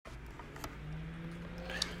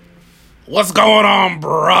What's going on,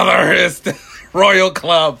 brother? It's the Royal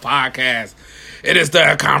Club Podcast. It is the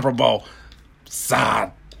incomparable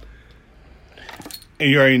Saad. And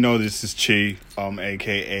you already know this is Chi,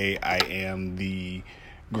 a.k.a. I am the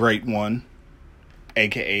great one,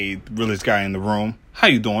 a.k.a. the realest guy in the room. How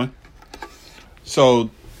you doing?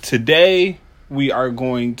 So today we are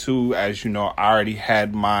going to, as you know, I already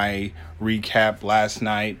had my recap last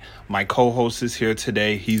night. My co-host is here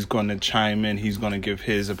today. He's going to chime in. He's going to give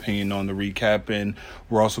his opinion on the recap, and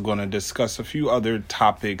we're also going to discuss a few other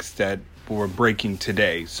topics that we're breaking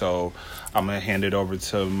today. So I'm going to hand it over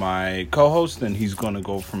to my co-host, and he's going to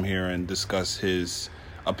go from here and discuss his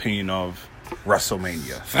opinion of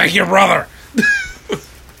WrestleMania. Thank you, brother. All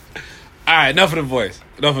right, enough of the voice.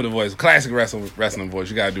 Classic wrestling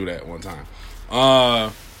voice. You got to do that one time.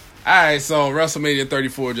 All right, so WrestleMania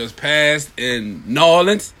 34 just passed in New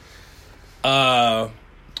Orleans. I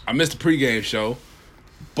missed the pregame show,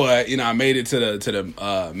 but you know I made it to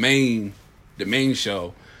the main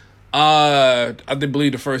show. I did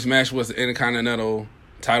believe the first match was the Intercontinental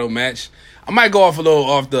title match. I might go off a little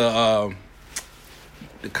off the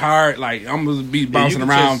card. Like I'm gonna be bouncing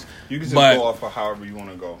around. You can just go off of however you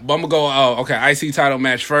want to go. But I'm gonna go. Okay, IC title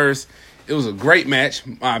match first. It was a great match.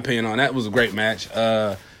 My opinion on that was a great match.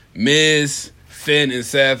 Miz, Finn, and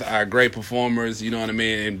Seth are great performers. You know what I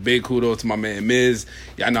mean? And big kudos to my man Miz.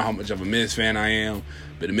 Y'all know how much of a Miz fan I am.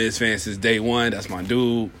 Been a Miz fan since day one. That's my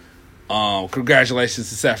dude. Congratulations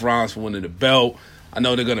to Seth Rollins for winning the belt. I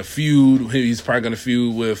know they're gonna feud. He's probably gonna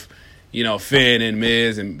feud with, you know, Finn and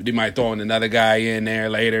Miz, and they might throw in another guy in there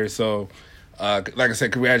later. So, like I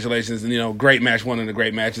said, congratulations. And, you know, great match. One of the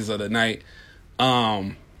great matches of the night.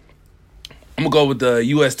 I'm gonna go with the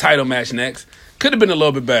U.S. title match next. Could have been a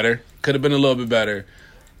little bit better. Kind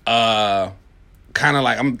of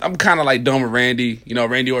like I'm kind of like done with Randy. You know,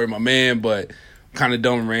 Randy Orton, my man, but kind of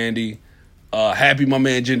done with Randy. Happy my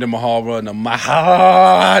man Jinder Mahal run the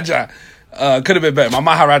Maharaja. Could have been better. My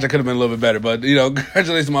Maharaja could have been a little bit better, but you know,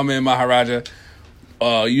 congratulations to my man Maharaja,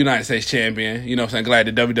 United States champion. You know what I'm saying? Glad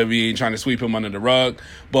the WWE ain't trying to sweep him under the rug.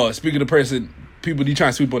 But speaking of people you trying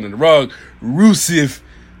to sweep under the rug, Rusev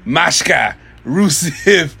Mashka.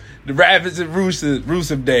 The Rapids of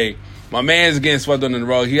Rusev Day. My man's getting swept under the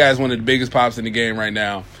rug. He has one of the biggest pops in the game right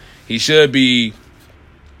now. He should be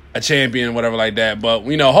a champion, whatever like that. But,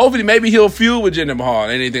 you know, hopefully maybe he'll feud with Jinder Mahal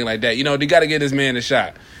and anything like that. You know, they got to get this man a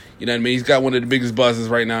shot. You know what I mean? He's got one of the biggest buzzes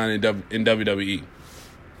right now in WWE.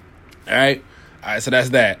 All right, so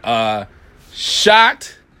that's that.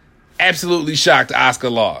 Shocked, absolutely shocked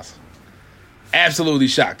Asuka lost. Absolutely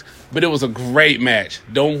shocked. But it was a great match.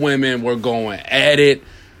 Them women were going at it.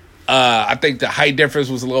 I think the height difference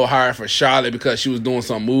was a little higher for Charlotte because she was doing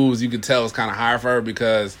some moves. You could tell it was kind of higher for her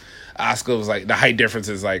because Asuka was like, the height difference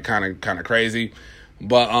is like kind of crazy.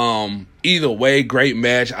 But either way, great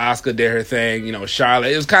match. Asuka did her thing. You know,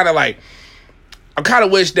 Charlotte. It was kind of like, I kind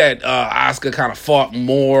of wish that Asuka kind of fought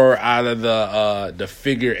more out of the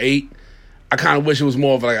figure eight. I kind of wish it was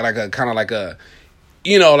more of like a kind of like a,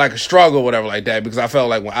 you know, like a struggle or whatever like that, because I felt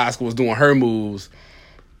like when Asuka was doing her moves,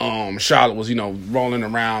 Charlotte was, you know, rolling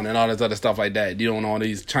around and all this other stuff like that, doing all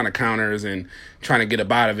these trying to counters and trying to get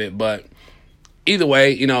up out of it. But either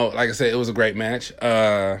way, you know, like I said, it was a great match.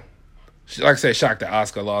 Like I said, shocked that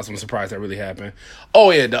Asuka lost. I'm surprised that really happened. Oh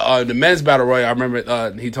yeah, the men's battle royal. I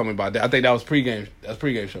remember he told me about that. I think that was pregame. That's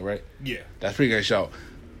pregame show, right? Yeah, that's pregame show.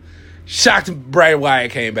 Shocked Bray Wyatt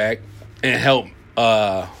came back and helped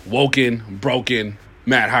broken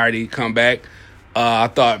Matt Hardy come back. I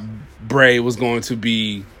thought Bray was going to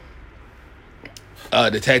be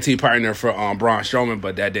the tag team partner for Braun Strowman,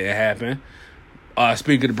 but that didn't happen.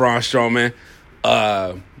 Speaking of Braun Strowman,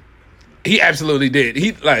 he absolutely did.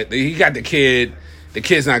 He got the kid. The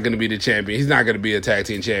kid's not going to be the champion. He's not going to be a tag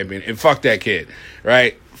team champion. And fuck that kid,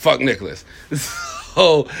 right? Fuck Nicholas.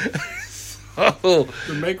 So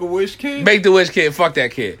the Make-A-Wish kid? Make the Wish kid. Fuck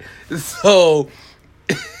that kid. So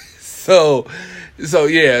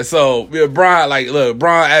yeah,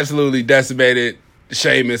 Braun absolutely decimated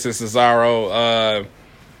Sheamus and Cesaro.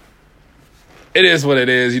 It is what it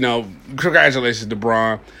is, you know. Congratulations to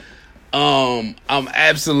Braun. I'm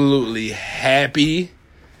absolutely happy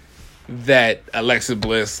that Alexa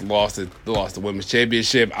Bliss lost the women's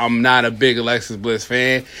championship. I'm not a big Alexa Bliss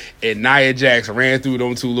fan, and Nia Jax ran through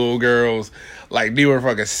them two little girls like they were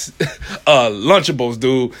fucking Lunchables,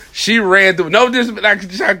 dude. She ran through, no disrespect,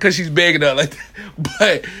 because she's big enough, like,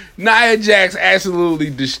 but Nia Jax absolutely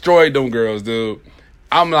destroyed them girls, dude.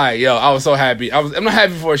 I'm like, yo, I was so happy. I'm not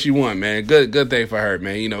happy before she won, man. Good thing for her,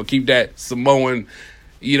 man. You know, keep that Samoan,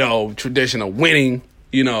 you know, tradition of winning.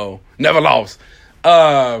 You know, never lost.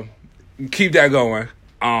 Keep that going.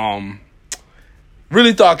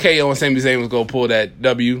 Really thought KO and Sami Zayn was going to pull that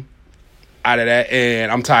W out of that,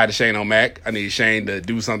 and I'm tired of Shane O'Mac. I need Shane to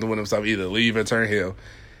do something with himself, either leave or turn heel,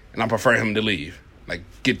 and I prefer him to leave. Like,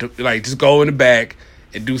 just go in the back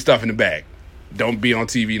and do stuff in the back. Don't be on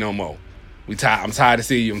TV no more. I'm tired of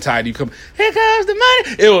seeing you. I'm tired of you coming. Here comes the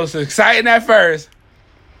money. It was exciting at first.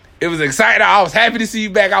 It was exciting. I was happy to see you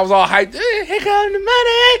back. I was all hyped. Here comes the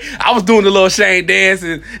money. I was doing the little Shane dance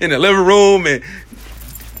in the living room and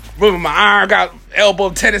moving my arm, got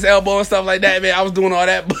tennis elbow and stuff like that, man. I was doing all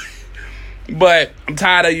that. But I'm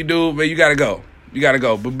tired of you, dude. Man, you got to go. You got to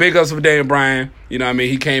go. But big ups for Daniel Bryan. You know what I mean?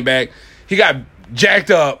 He came back. He got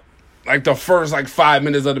jacked up like the first 5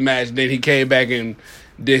 minutes of the match. Then he came back and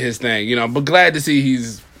did his thing, you know. But glad to see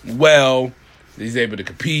he's well. He's able to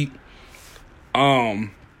compete.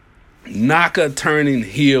 Naka turning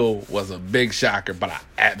heel was a big shocker, but I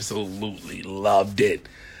absolutely loved it.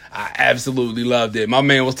 My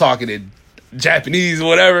man was talking in Japanese or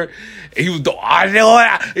whatever. He was doing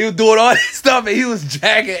all this stuff, and he was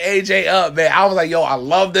jacking AJ up, man. I was like, yo, I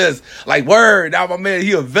love this. Like, word. Now my man,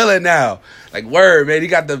 he a villain now. Like, word, man. He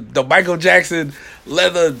got the Michael Jackson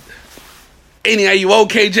leather any Are You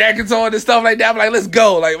Okay jackets on and stuff like that. I'm like, let's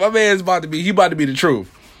go. Like, my man's about to be the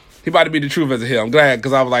truth. He about to be the truth as a heel. I'm glad,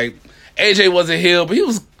 because I was like, AJ was a heel, but it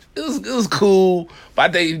was cool. But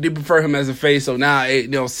I think he did prefer him as a face. So now,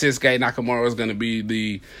 Shinsuke Nakamura is going to be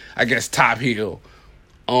the, I guess, top heel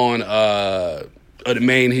on, or the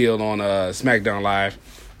main heel on SmackDown Live.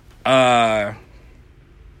 Oh,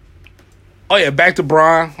 yeah, back to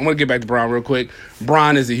Braun. I'm going to get back to Braun real quick.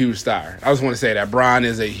 Braun is a huge star. I just want to say that. Braun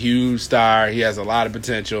is a huge star. He has a lot of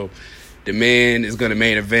potential. The man is going to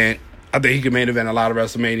main event. I think he can main event a lot of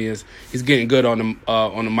WrestleManias. He's getting good on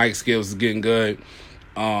the mic skills. He's getting good.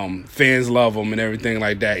 Fans love him and everything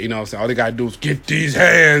like that. You know what I'm saying? All they got to do is get these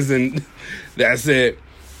hands, and that's it.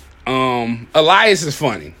 Elias is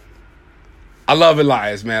funny. I love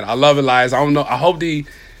Elias, man. I love Elias. I don't know. I hope they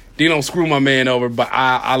don't screw my man over, but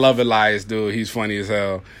I love Elias, dude. He's funny as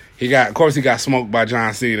hell. Of course, he got smoked by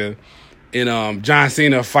John Cena. And John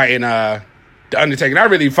Cena fighting The Undertaker.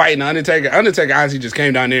 Not really fighting The Undertaker. Undertaker honestly just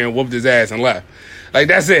came down there and whooped his ass and left. Like,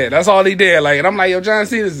 that's it. That's all he did. Like, and I'm like, yo, John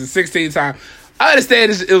Cena's the 16th time. I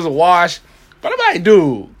understand it was a wash, but I'm like,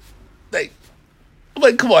 dude, like,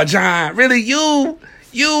 come on, John. Really, you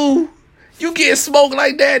get smoked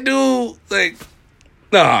like that, dude? Like,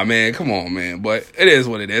 nah, man, come on, man. But it is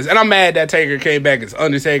what it is. And I'm mad that Taker came back as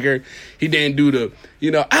Undertaker. He didn't do the,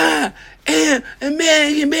 because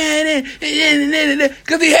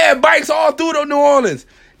he had bikes all through the New Orleans.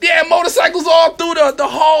 They had motorcycles all through the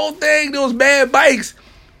whole thing. There was bad bikes.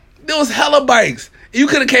 There was hella bikes. You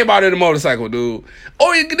could have came out in a motorcycle, dude.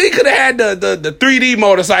 Or they could have had the 3D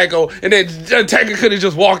motorcycle, and then Taker could have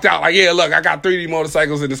just walked out like, yeah, look, I got 3D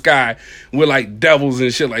motorcycles in the sky with, like, devils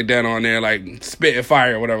and shit like that on there, like spitting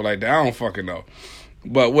fire or whatever like that. I don't fucking know.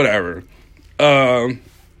 But whatever.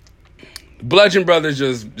 Bludgeon Brothers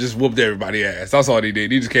just whooped everybody's ass. That's all they did.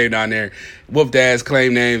 He just came down there, whooped ass,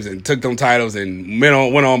 claimed names, and took them titles and went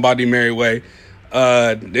on about the merry way.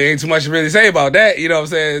 There ain't too much to really say about that. You know what I'm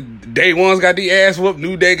saying? Day One's got the ass whooped.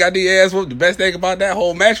 New Day got the ass whooped. The best thing about that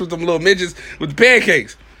whole match was them little midgets with the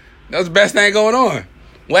pancakes. That was the best thing going on.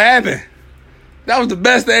 What happened? That was the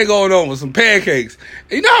best thing going on with some pancakes.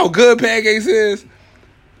 And you know how good pancakes is?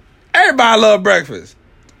 Everybody love breakfast.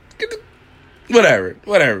 Whatever,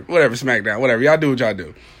 SmackDown, whatever. Y'all do what y'all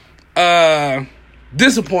do.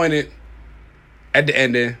 Disappointed at the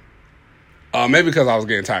ending. Maybe because I was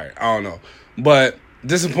getting tired. I don't know. But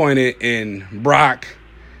disappointed in Brock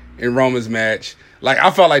and Roman's match. Like,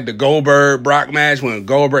 I felt like the Goldberg-Brock match, when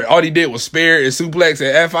Goldberg, all he did was spear and suplex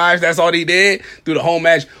and F5s. That's all he did through the whole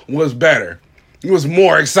match, was better. It was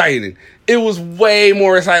more exciting. It was way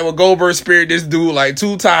more exciting when Goldberg speared this dude like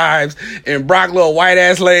 2 times, and Brock little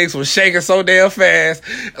white-ass legs was shaking so damn fast.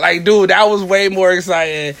 Like, dude, that was way more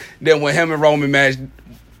exciting than when him and Roman's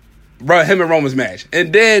match.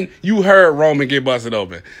 And then you heard Roman get busted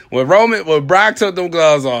open. When Brock took them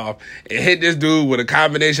gloves off and hit this dude with a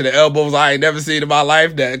combination of elbows I ain't never seen in my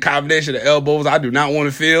life, that combination of elbows I do not want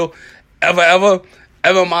to feel ever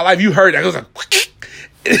in my life. You heard that. It was like,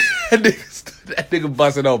 that nigga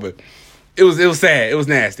busted open. It was sad. It was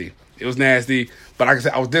nasty. But like I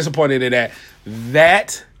said, I was disappointed in that.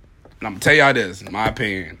 That, and I'm going to tell y'all this, in my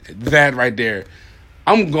opinion, that right there,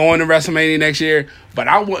 I'm going to WrestleMania next year, but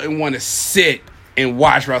I wouldn't want to sit and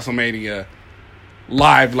watch WrestleMania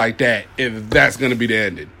live like that if that's going to be the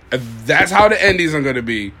ending. If that's how the endings are going to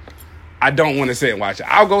be, I don't want to sit and watch it.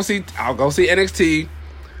 I'll go see NXT.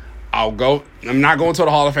 I'm not going to the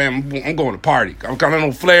Hall of Fame. I'm going to party. I'm going to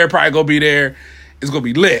know Flair probably go be there, it's gonna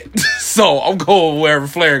be lit. So I'm going wherever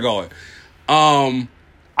Flair going.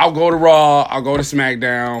 I'll go to Raw. I'll go to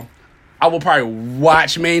SmackDown. I will probably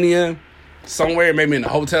watch Mania somewhere, maybe in a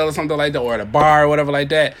hotel or something like that, or at a bar or whatever like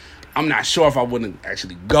that. I'm not sure if I wouldn't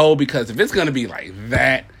actually go, because if it's gonna be like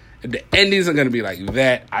that, if the endings are gonna be like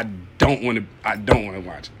that, I don't want to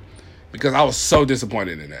watch it, because I was so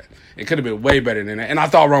disappointed in that. It could have been way better than that, and I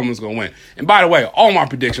thought Roman was gonna win. And by the way, all my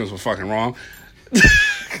predictions were fucking wrong.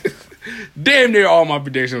 Damn near all my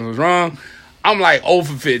predictions was wrong. I'm like 0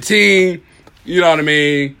 for 15. You know what I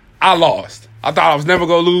mean? I lost. I thought I was never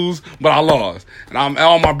going to lose, but I lost. And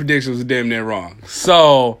all my predictions were damn near wrong.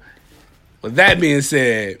 So, with that being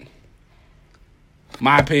said,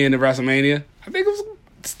 my opinion of WrestleMania,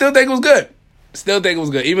 still think it was good. Still think it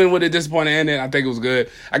was good. Even with the disappointing ending, I think it was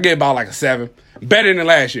good. I give it about like a 7. Better than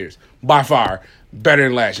last year's. By far. Better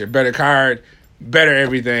than last year. Better card. Better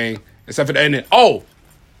everything. Except for the ending. Oh!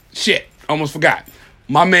 Shit. Almost forgot.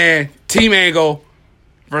 My man, Team Angle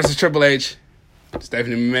versus Triple H.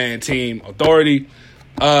 Stephanie McMahon, Team Authority.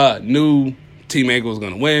 Knew Team Angle was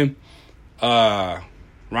going to win.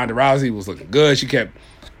 Ronda Rousey was looking good. She kept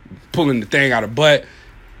pulling the thing out of butt.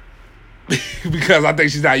 Because I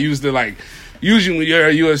think she's not used to, like, usually when you're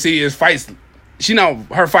at UFC, is fights.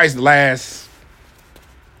 Her fights last,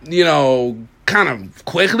 kind of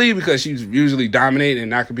quickly, because she's usually dominating and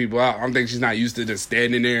knocking people out. I don't think she's not used to just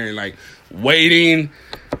standing there and, like, waiting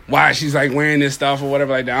while she's, like, wearing this stuff or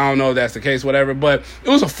whatever like that. I don't know if that's the case, whatever. But it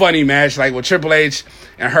was a funny match, like, with Triple H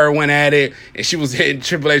and her went at it, and she was hitting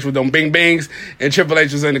Triple H with them bing bings, and Triple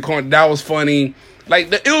H was in the corner. That was funny.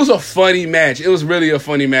 Like, it was a funny match. It was really a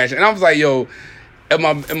funny match. And I was like, yo, and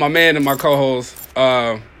my man and my co-host,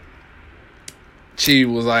 she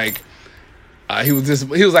was like, he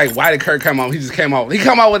was like, why did Kurt come out? He just came out. He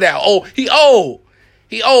come out with that, he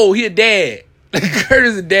a dad. Kurt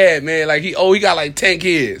is a dad, man. Like, he got like 10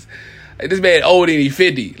 kids. Like, this man old and he's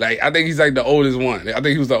 50. Like, I think he's like the oldest one. I think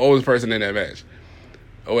he was the oldest person in that match.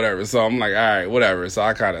 Or whatever. So I'm like, all right, whatever. So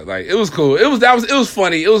I kind of like, it was cool. It was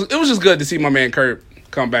funny. It was just good to see my man Kurt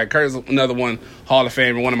come back. Kurt's another one, Hall of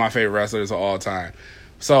Famer, one of my favorite wrestlers of all time.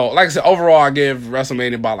 So, like I said, overall, I give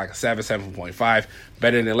WrestleMania about like a 7.5.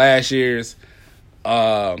 Better than last year's.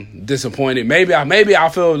 Disappointed. Maybe I'll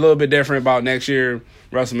feel a little bit different about next year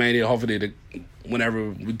WrestleMania. Hopefully,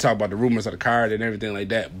 whenever we talk about the rumors of the card and everything like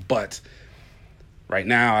that. But right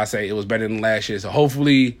now, I say it was better than last year. So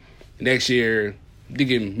hopefully, next year they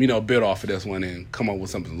can build off of this one and come up with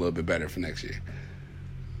something a little bit better for next year.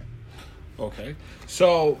 Okay,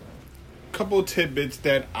 so a couple of tidbits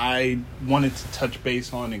that I wanted to touch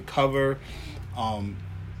base on and cover. A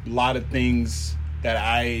lot of things that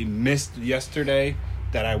I missed yesterday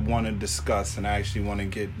that I want to discuss, and I actually want to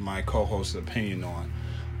get my co-host's opinion on.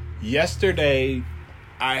 Yesterday,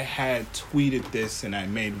 I had tweeted this, and I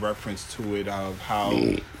made reference to it, of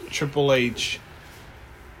how Triple H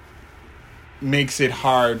makes it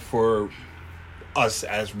hard for us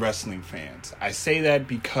as wrestling fans. I say that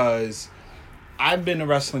because I've been a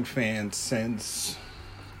wrestling fan since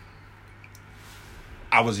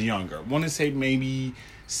I was younger. I want to say maybe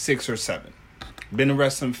 6 or 7. Been a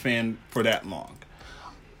wrestling fan for that long.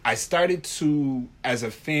 I started to, as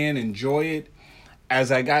a fan, enjoy it.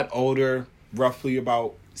 As I got older, roughly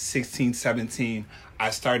about 16, 17, I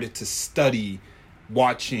started to study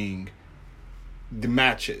watching the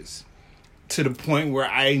matches to the point where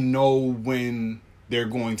I know when they're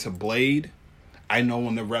going to blade. I know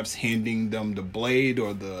when the ref's handing them the blade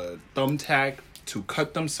or the thumbtack to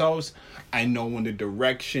cut themselves. I know when the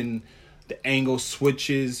direction, the angle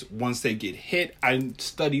switches once they get hit. I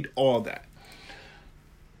studied all that.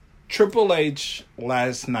 Triple H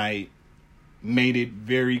last night made it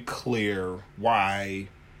very clear why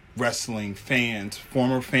wrestling fans,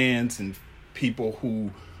 former fans, and people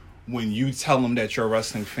who, when you tell them that you're a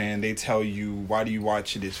wrestling fan, they tell you, why do you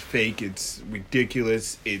watch it? It's fake. It's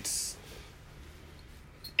ridiculous. It's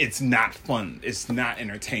not fun. It's not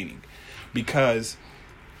entertaining. Because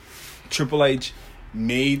Triple H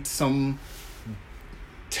made some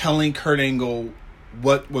telling Kurt Angle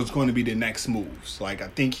what was going to be the next moves. Like, I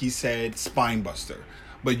think he said Spinebuster,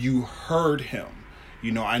 but you heard him.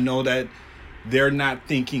 I know that they're not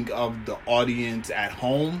thinking of the audience at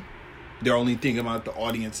home. They're only thinking about the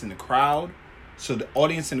audience in the crowd. So the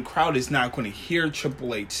audience in the crowd is not going to hear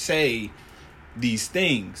Triple H say these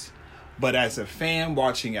things. But as a fan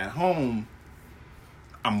watching at home,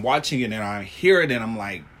 I'm watching it and I hear it and I'm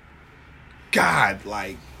like, God,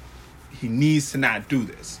 like, he needs to not do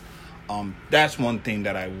this. That's one thing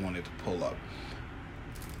that I wanted to pull up.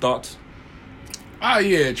 Thoughts? Oh,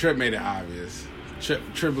 yeah, Trip made it obvious.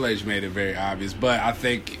 Triple H made it very obvious. But I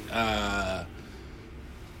think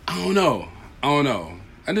I don't know.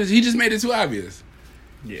 He just made it too obvious.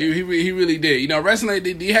 Yeah. He really did. You know, wrestling,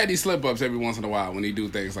 he had these slip-ups every once in a while when he do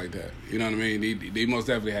things like that. You know what I mean? They most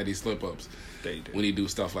definitely had these slip-ups when he do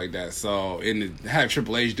stuff like that. So, and to have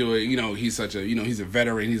Triple H do it, you know, he's such a, you know, he's a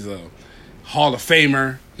veteran. He's a Hall of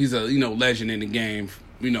Famer. He's a, you know, legend in the game.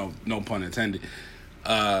 You know, no pun intended.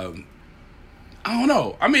 I don't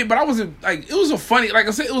know. I mean, but I wasn't, like, it was a funny, like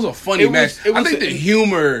I said, it was a funny match. I think the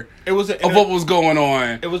humor of what was going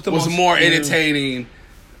on was more entertaining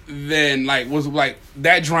than, like,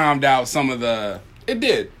 that drowned out some of the... It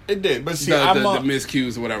did. But see, the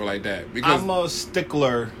miscues or whatever like that. Because I'm a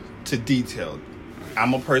stickler to detail.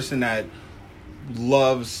 I'm a person that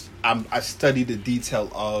loves... I study the detail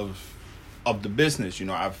of the business. You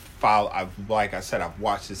know, like I said, I've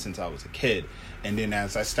watched it since I was a kid. And then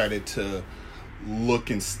as I started to look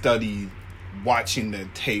and study watching the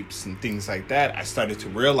tapes and things like that, I started to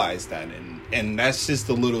realize that. And that's just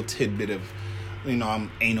a little tidbit of, you know,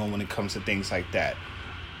 I'm anal when it comes to things like that.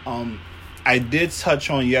 I did touch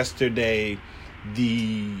on yesterday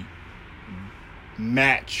the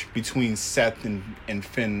match between Seth and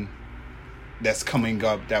Finn that's coming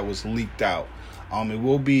up that was leaked out. It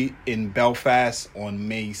will be in Belfast on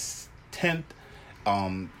May 10th.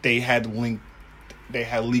 They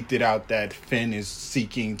had leaked it out that Finn is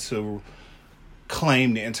seeking to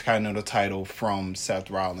claim the Intercontinental title from Seth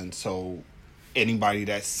Rollins. So anybody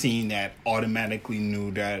that's seen that automatically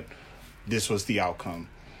knew that this was the outcome.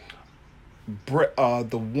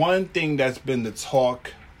 The one thing that's been the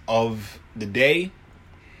talk of the day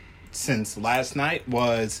since last night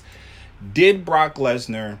was, did Brock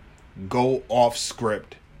Lesnar go off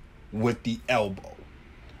script with the elbow?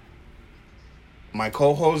 My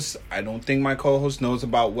co-host, I don't think my co-host knows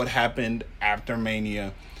about what happened after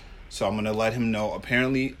Mania, so I'm going to let him know.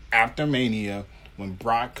 Apparently, after Mania, when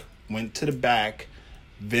Brock went to the back,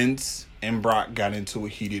 Vince and Brock got into a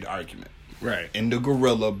heated argument. Right. In the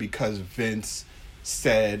Gorilla, because Vince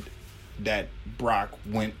said that Brock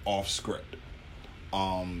went off script.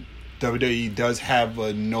 WWE does have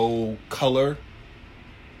a no color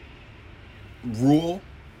rule,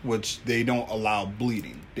 which they don't allow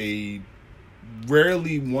bleeding. They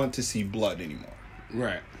rarely want to see blood anymore.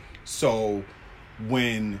 Right. So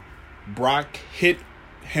when Brock hit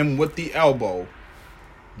him with the elbow,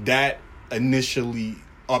 that initially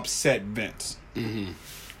upset Vince. Mm-hmm.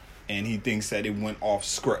 And he thinks that it went off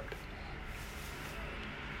script.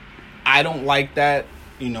 I don't like that.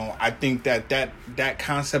 You know, I think that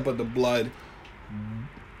concept of the blood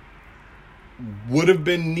would have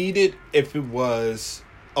been needed if it was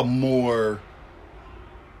a more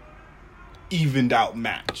evened out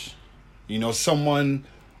match. You know, someone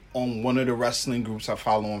on one of the wrestling groups I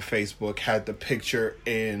follow on Facebook had the picture,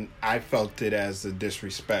 and I felt it as a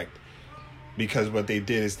disrespect, because what they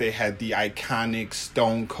did is they had the iconic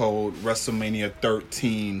Stone Cold WrestleMania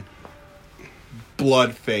 13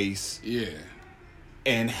 blood face. Yeah.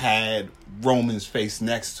 And had Roman's face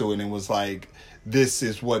next to it, and was like, this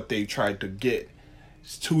is what they tried to get.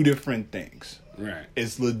 It's two different things. Right.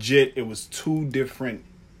 It's legit. It was two different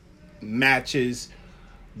matches.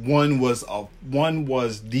 One was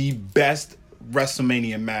the best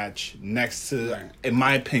WrestleMania match next to, right, in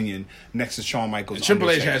my opinion, next to Shawn Michaels. And Triple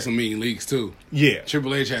H had some mean leaks too. Yeah.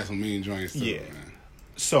 Triple H had some mean joints too. Yeah. Man.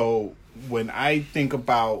 So when I think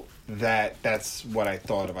about that, that's what I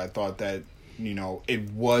thought of. I thought that, you know, it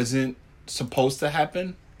wasn't supposed to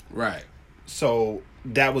happen. Right. So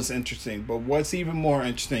that was interesting. But what's even more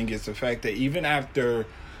interesting is the fact that even after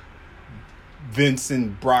Vince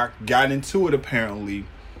and Brock got into it, apparently,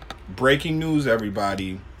 breaking news,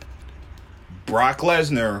 everybody, Brock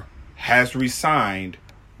Lesnar has resigned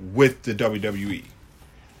with the WWE.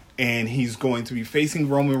 And he's going to be facing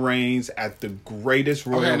Roman Reigns at the greatest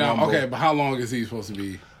Royal Rumble. Okay, but how long is he supposed to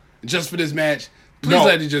be? Just for this match? Please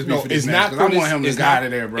let it just be for this match. I want him to get out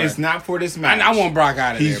of there, bro. It's not for this match. I want Brock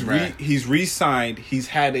out of there, bro. He's re-signed. He's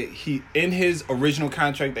had it. He in his original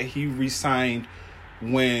contract that he re-signed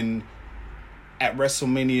when at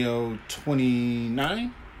WrestleMania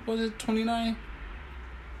 29, was it 29?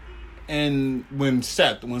 And when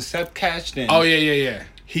Seth cashed in. Oh yeah.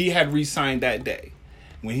 He had re-signed that day.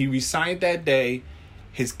 When he re-signed that day,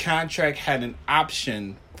 his contract had an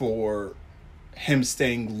option for him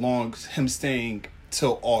staying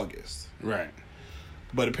till August. Right.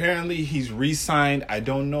 But apparently he's re-signed. I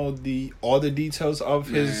don't know all the details of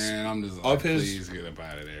his. Man, I'm just like, please get up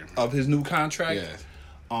out of there. Of his new contract. Yes.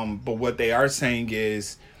 But what they are saying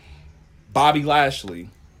is Bobby Lashley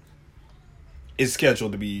is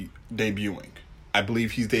scheduled to be debuting. I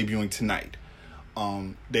believe he's debuting tonight.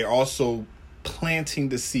 They're also planting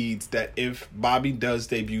the seeds that if Bobby does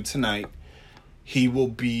debut tonight, he will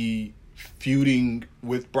be feuding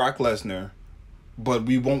with Brock Lesnar, but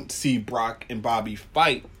we won't see Brock and Bobby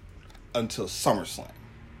fight until SummerSlam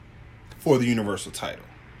for the Universal title.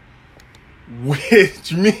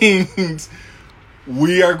 Which means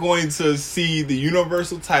we are going to see the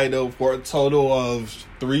Universal title for a total of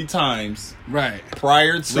 3 times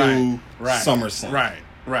prior to SummerSlam.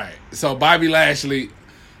 Right. So Bobby Lashley,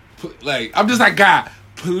 like, I'm just like, God,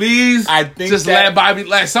 please let Bobby,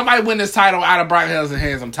 like, somebody win this title out of Brock Lesnar's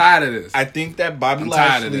hands. I'm tired of this. I think that Bobby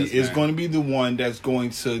Lashley is going to be the one that's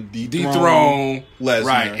going to dethrone Lesnar.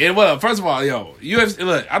 Right. And well, first of all, UFC,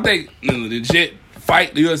 look, I think legit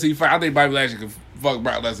fight, the UFC fight, I think Bobby Lashley can fuck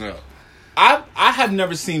Brock Lesnar up. I have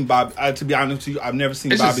never seen Bobby. To be honest with you, I've never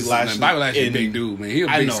seen Bobby Lashley. Bobby Lashley's a big dude, man. He a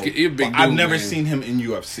big dude. I've never seen him in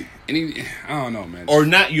UFC. And I don't know, man. Or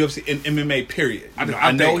not UFC, in MMA. Period.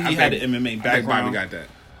 I know he had an MMA background. I think Bobby got that,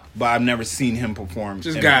 but I've never seen him perform.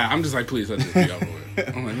 I'm just like, please let this be over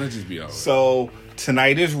with. I'm like, let's just be over. So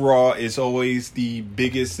tonight is Raw. It's always the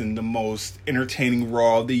biggest and the most entertaining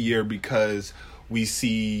Raw of the year because we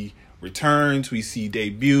see returns, we see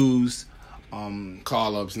debuts.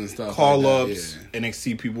 Call-ups and stuff. Call-ups. Like that,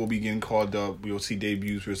 NXT people will be getting called up. We'll see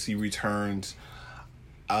debuts. We'll see returns.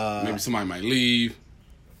 Maybe somebody might leave.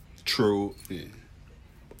 True. Yeah.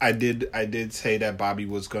 I did say that Bobby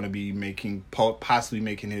was going to be possibly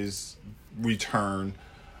making his return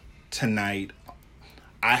tonight.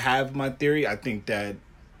 I have my theory. I think that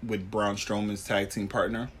with Braun Strowman's tag team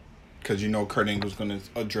partner, because Kurt Angle's going to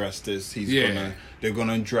address this. They're going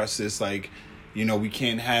to address this like, we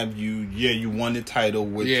can't have you. Yeah, you won the title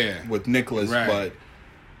with Nicholas, but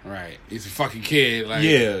he's a fucking kid. Like,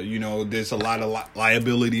 there's a lot of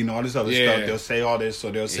liability and all this other stuff. They'll say all this, so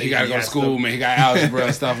they'll say he got to go to school, man. He got algebra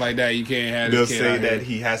and stuff like that. You can't have. They'll say that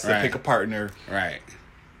he has to pick a partner. Right.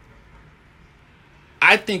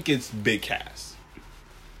 I think it's Big Cass.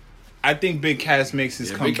 I think Big Cass makes his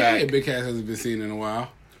comeback. Big Cass hasn't been seen in a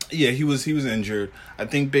while. Yeah, he was injured. I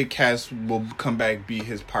think Big Cass will come back, be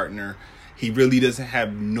his partner. He really doesn't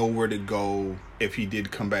have nowhere to go. If he did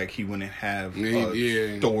come back, he wouldn't have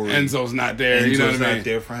a story. Enzo's not there. Enzo's not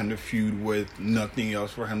there for him to feud with. Nothing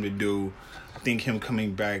else for him to do. I think him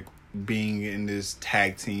coming back, being in this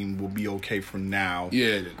tag team, will be okay for now.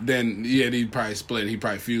 Yeah. Then he'd probably split. He'd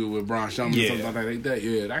probably feud with Braun Strowman or something like that.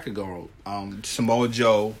 Yeah, that could go. Samoa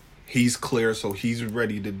Joe, he's clear, so he's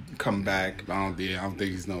ready to come back. I don't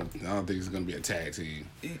think he's gonna be a tag team.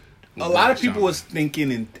 A lot of people was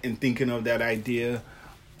thinking of that idea.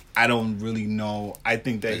 I don't really know. I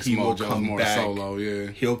think that he will come back. Solo, yeah.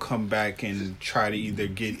 He'll come back and try to either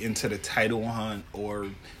get into the title hunt or,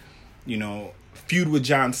 feud with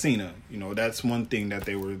John Cena. That's one thing that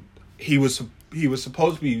they were. He was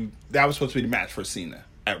supposed to be. That was supposed to be the match for Cena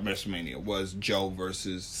at WrestleMania. Was Joe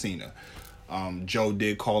versus Cena. Joe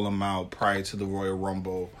did call him out prior to the Royal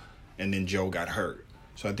Rumble, and then Joe got hurt.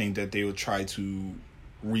 So I think that they will try to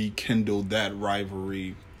rekindle that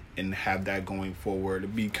rivalry and have that going forward.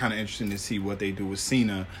 It'd be kind of interesting to see what they do with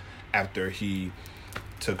Cena after he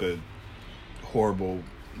took a horrible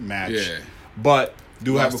match. Yeah. But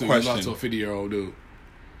have a question. Lost to a 50-year-old dude.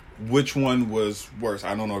 Which one was worse?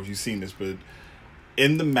 I don't know if you've seen this, but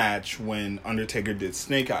in the match when Undertaker did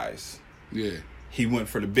Snake Eyes, he went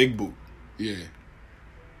for the big boot. Yeah.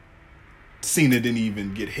 Cena didn't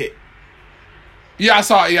even get hit. Yeah, I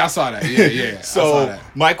saw that. Yeah. So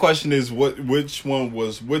my question is, which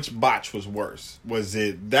botch was worse? Was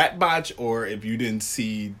it that botch, or if you didn't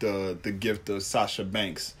see the gift of Sasha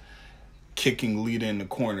Banks kicking Lita in the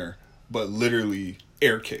corner, but literally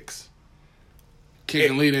air kicks?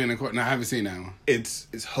 Kicking Lita in the corner. No, I haven't seen that one. It's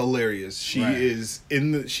hilarious. She has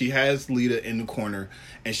Lita in the corner,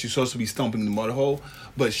 and she's supposed to be stumping the mud hole,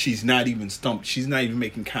 but she's not even stumped. She's not even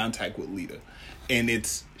making contact with Lita. And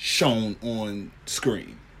it's shown on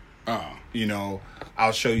screen. Oh.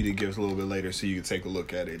 I'll show you the gifts a little bit later so you can take a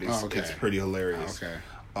look at it. It's pretty hilarious. Okay.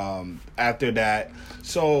 After that,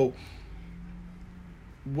 so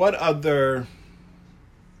what other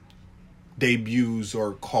debuts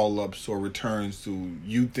or call-ups or returns do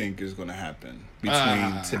you think is going to happen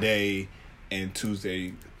between today and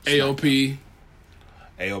Tuesday? AOP.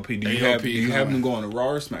 Do you have them going to Raw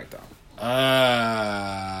or SmackDown?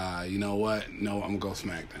 You know what? No, I'm gonna go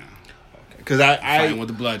SmackDown. Because fighting with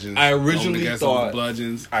the Bludgeons. I originally thought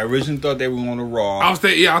they were going to Raw. I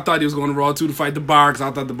thought he was going to Raw too to fight the Bar, because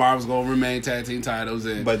I thought the Bar was going to remain tag team titles,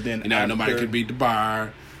 but then nobody could beat the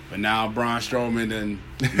Bar. But now Braun Strowman and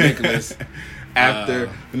Nicholas.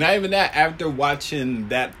 Not even that. After watching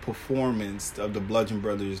that performance of the Bludgeon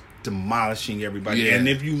Brothers demolishing everybody. Yeah. And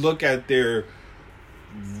if you look at their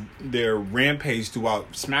rampage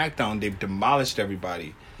throughout SmackDown, they've demolished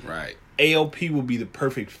everybody. Right. AOP will be the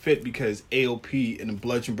perfect fit because AOP and the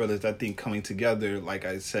Bludgeon Brothers, I think, coming together, like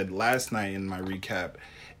I said last night in my recap,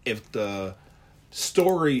 if the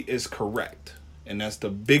story is correct, and that's the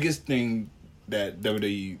biggest thing that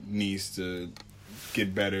WWE needs to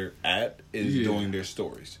get better at, is doing their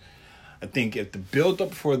stories. I think if the build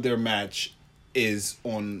up for their match is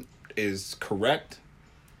correct,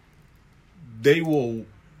 they will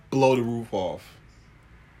blow the roof off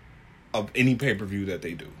of any pay-per-view that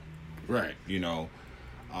they do. Right. You know,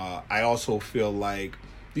 I also feel like,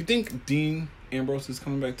 do you think Dean Ambrose is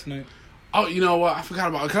coming back tonight? Oh, you know what? I forgot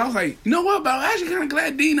about it. Because I was like, you know what? But I'm actually kind of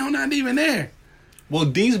glad Dino not even there. Well,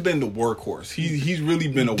 Dean's been the workhorse. He's really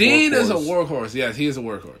been a workhorse. Dean is a workhorse. Yes, he is a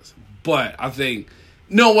workhorse. But I think,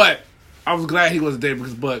 you know what? I was glad he wasn't there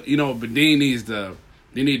but Dean needs they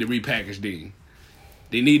need to repackage Dean.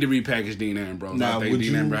 They need to repackage Dean Ambrose. Now, I think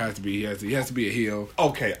Dean Ambrose has to be. He has to be a heel.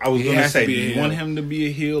 Okay, I was going to say, do you want him to be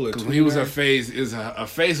a heel? Because when he was a face, a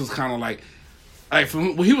face was kind of like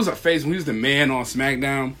when he was a face, when he was the man on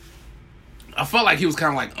SmackDown, I felt like he was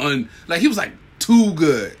kind of like he was like too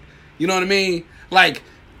good. You know what I mean? Like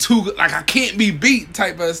too good. Like I can't be beat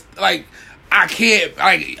type of like I can't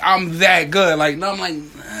like I'm that good. Like no, I'm like.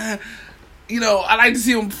 I like to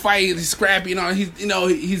see him fight. He's scrappy,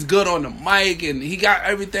 he's good on the mic and he got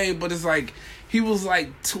everything, but it's like he was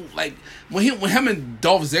like too like when him and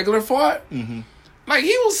Dolph Ziggler fought, like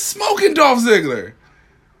he was smoking Dolph Ziggler.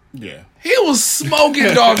 Yeah. He was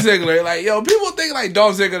smoking Dolph Ziggler. Like, yo, people think like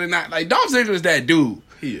Dolph Ziggler not like Dolph Ziggler is that dude.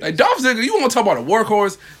 He is. Like Dolph Ziggler, you want to talk about a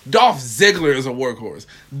workhorse? Dolph Ziggler is a workhorse.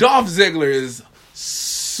 Dolph Ziggler is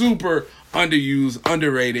super underused,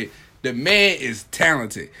 underrated. The man is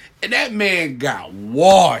talented. And that man got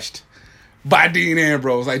washed by Dean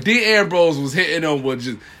Ambrose. Like, Dean Ambrose was hitting him with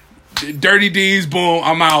just dirty D's, boom,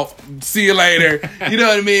 I'm out. See you later. You know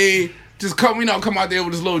what I mean? Just come out there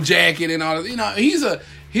with his little jacket and all that.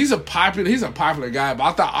 He's a popular guy, but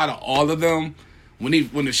I thought out of all of them, when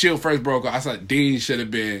the Shield first broke up, I thought Dean should have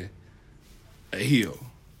been a heel.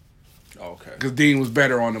 Okay. Because Dean was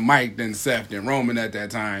better on the mic than Seth and Roman at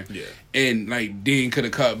that time. Yeah. And, like, Dean could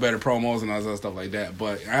have cut better promos and all that other stuff like that.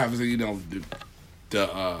 But, obviously,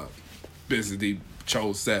 the business, he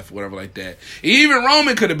chose Seth, whatever like that. Even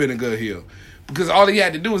Roman could have been a good heel. Because all he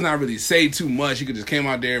had to do was not really say too much. He could just came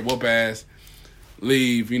out there, whoop ass,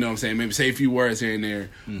 leave, you know what I'm saying? Maybe say a few words here and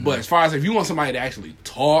there. Mm-hmm. But as far as if you want somebody to actually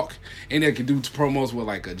talk and they could do promos with,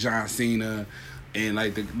 like, a John Cena and,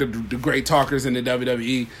 like, the great talkers in the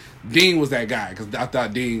WWE, Dean was that guy because I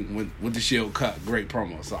thought Dean, with the Shield, cut great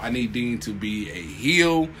promos. So I need Dean to be a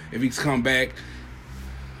heel if he's come back.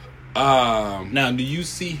 Now, do you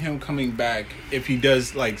see him coming back if he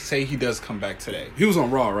does, like, say he does come back today? He was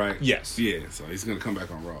on Raw, right? Yes. Yeah, so he's going to come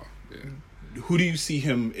back on Raw. Yeah. Who do you see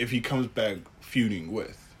him, if he comes back, feuding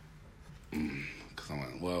with? Because I'm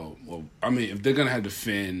like, well, I mean, if they're going to have the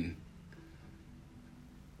Finn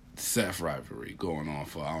Seth rivalry going on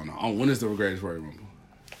for, I don't know. When is the Greatest Royal Rumble?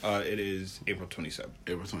 It is April 27th.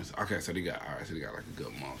 April 27th. Okay, so they got like a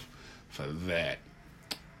good month for that.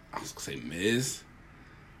 I was gonna say Miz.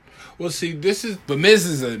 Well, see, this is Miz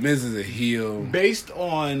is a heel based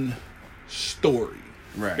on story.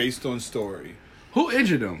 Right. Based on story. Who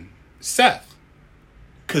injured him? Seth.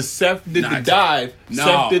 Because Seth did the dive. No.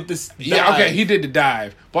 Seth did the dive. Yeah, okay, he did the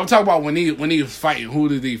dive. But I'm talking about when he was fighting. Who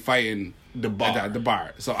did he fight in? The Bar. The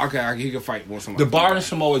Bar. So, okay, he could fight with somebody. The Bar and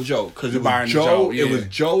Samoa Joe. Because it was Joe. It was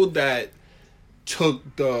Joe that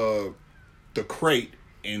took the crate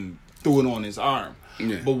and threw it on his arm.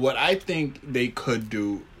 Yeah. But what I think they could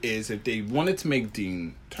do is, if they wanted to make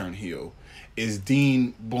Dean turn heel, is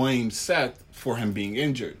Dean blame Seth for him being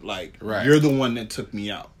injured. Like, right. You're the one that took me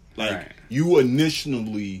out. Like, right. You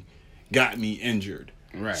initially got me injured.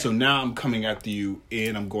 Right. So now I'm coming after you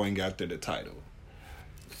and I'm going after the title.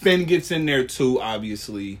 Finn gets in there too,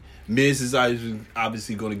 obviously. Miz is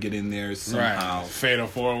obviously going to get in there somehow. Right. Fatal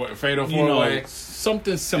four-way.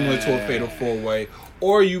 Something similar to a Fatal 4-Way.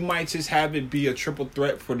 Or you might just have it be a triple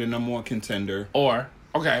threat for the number one contender. Or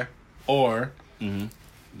Dean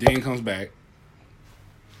comes back.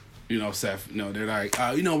 Seth, they're like,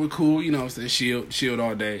 we're cool. It's Shield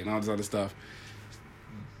all day and all this other stuff.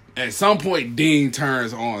 At some point, Dean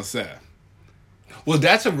turns on Seth. Well,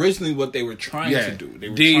 that's originally what they were trying to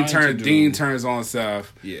do. Dean turns on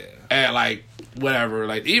Seth. Yeah. At like whatever,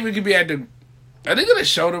 like even could be at the. Are they gonna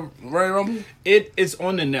show the Royal Rumble? It's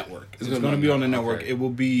on the network. It's going to be on the network. Okay. It will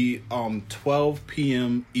be 12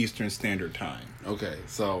 p.m. Eastern Standard Time. Okay,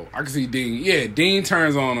 so I can see Dean. Yeah, Dean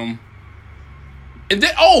turns on him, And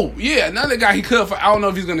then, another guy he could. I don't know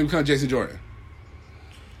if he's going to become Jason Jordan.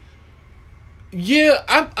 Yeah,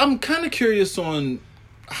 I'm kind of curious on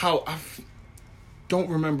how don't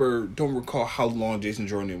recall how long Jason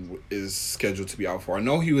Jordan is scheduled to be out for. I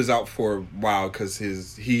know he was out for a while because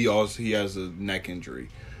he has a neck injury.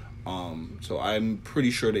 So I'm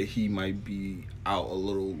pretty sure that he might be out a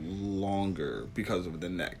little longer because of the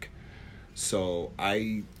neck. So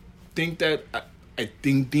I think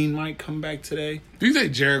Dean might come back today. Do you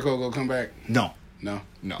think Jericho gonna come back? No.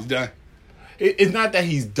 He's done. It's not that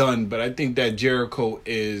he's done, but I think that Jericho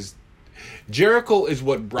is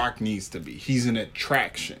what Brock needs to be. He's an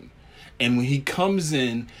attraction. And when he comes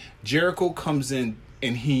in, Jericho comes in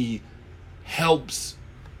and he helps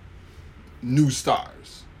new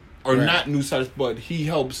stars. Or not new stars, but he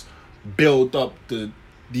helps build up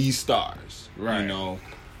these stars. Right. You know,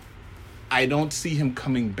 I don't see him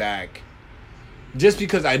coming back just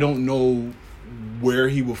because I don't know where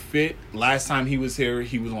he will fit. Last time he was here,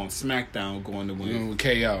 he was on SmackDown going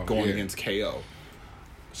against KO.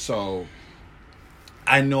 So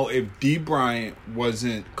I know if D. Bryant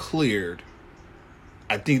wasn't cleared,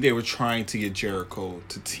 I think they were trying to get Jericho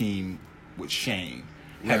to team with Shane.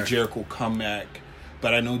 Have Jericho come back.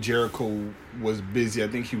 But I know Jericho was busy. I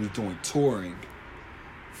think he was doing touring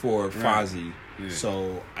for Fozzy. Yeah.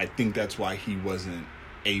 So I think that's why he wasn't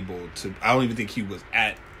able to. I don't even think he was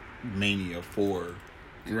at Mania for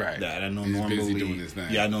that. I know he's normally busy doing his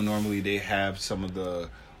thing. Yeah, I know normally they have some of the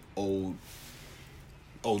old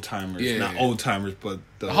timers, not old timers, but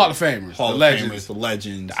the Hall of Famers, the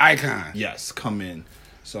legends, the icons. Yes, come in.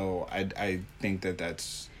 So I think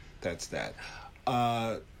that's that.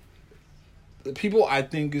 The people I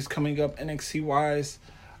think is coming up NXT wise,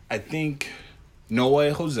 I think No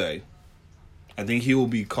Way Jose. I think he will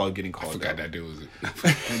be getting called up. I forgot that dude was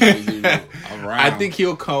around. I think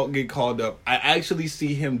he'll get called up. I actually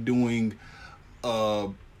see him doing a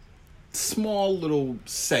small little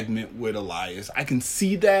segment with Elias. I can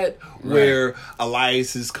see that where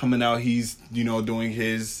Elias is coming out. He's doing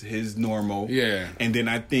his normal. Yeah. And then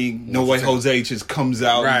I think No Way Jose just comes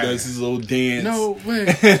out and does his little dance. No way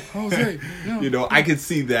Jose. No. I could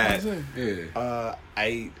see that. Jose. Yeah.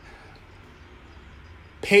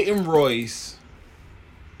 Peyton Royce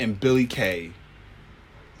and Billy Kay.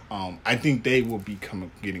 I think they will be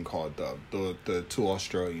getting called up. The two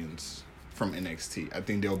Australians from NXT. I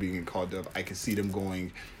think they'll be getting called up. I can see them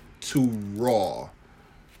going to Raw.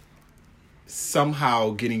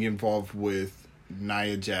 Somehow getting involved with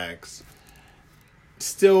Nia Jax.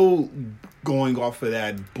 Still going off of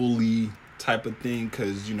that bully type of thing.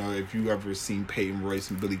 Because, if you ever seen Peyton Royce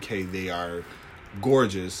and Billy Kay, they are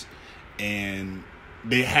gorgeous. And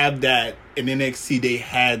they have that, in NXT, they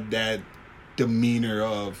had that demeanor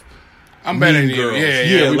of I'm better than you.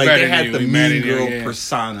 Yeah, like they had the mean girl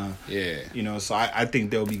persona. Yeah. So I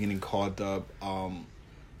think they'll be getting called up.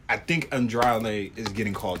 I think Andrade is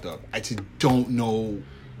getting called up. I just don't know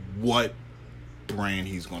what brand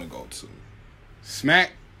he's going to go to.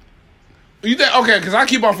 Smack? You think, okay, because I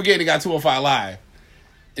keep on forgetting he got 205 Live.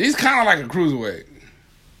 And he's kind of like a cruiserweight.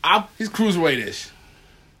 He's cruiserweight-ish.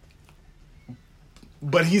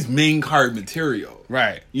 But he's main card material.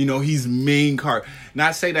 Right. He's main card.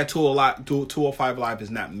 Not say that 205 Live is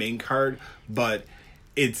not main card, but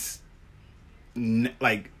it's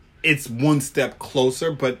it's one step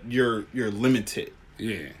closer, but you're limited.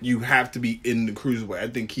 Yeah. You have to be in the cruiserweight. I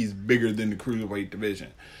think he's bigger than the cruiserweight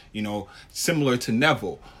division. Similar to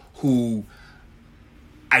Neville, who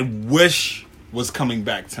I wish was coming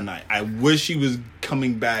back tonight. I wish he was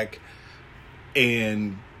coming back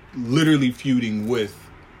and literally feuding with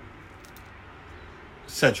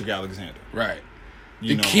Cedric Alexander. Right.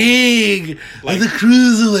 The king of the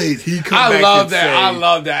cruiserweights. I love that. I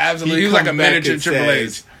love that. Absolutely. He's like a miniature Triple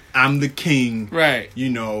H. I'm the king. Right.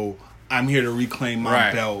 I'm here to reclaim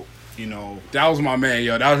my belt. That was my man,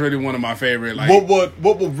 yo. That was really one of my favorite.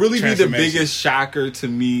 What will really be the biggest shocker to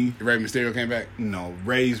me? Rey Mysterio came back. No,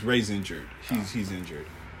 Rey's injured. He's injured.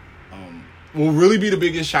 Will really be the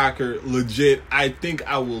biggest shocker. Legit, I think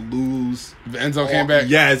I will lose. If Enzo came back?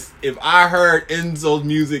 Yes. If I heard Enzo's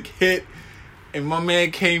music hit and my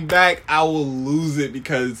man came back, I will lose it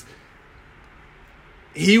because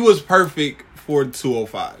he was perfect for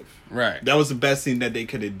 205. Right. That was the best thing that they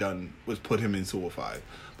could have done, was put him in 205.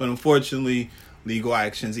 But unfortunately, legal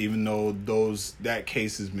actions, even though that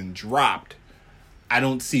case has been dropped, I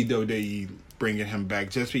don't see WWE bringing him back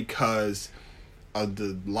just because of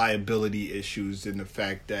the liability issues and the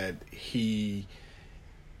fact that he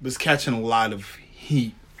was catching a lot of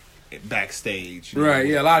heat backstage. Right,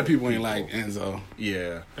 yeah, a lot of people ain't like Enzo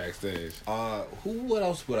Yeah. backstage. What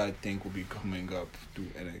else would I think will be coming up through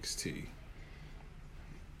NXT?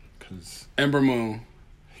 Because Ember Moon.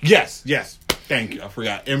 yes, thank you. I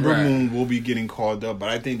forgot. Ember Right. Moon will be getting called up, but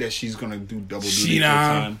I think that she's gonna do double duty for Sheena.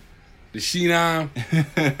 time. The Sheenam.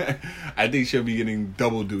 I think she'll be getting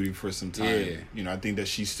double duty for some time. Yeah. You know, I think that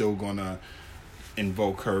she's still gonna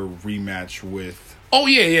invoke her rematch with Oh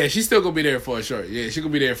yeah, she's still gonna be there for a short. Yeah, she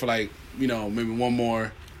gonna be there for like, you know, maybe one more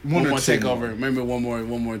or two takeover. more.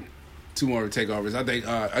 Maybe two more takeovers. I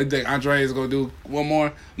think Andre is gonna do one more,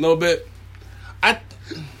 a little bit. I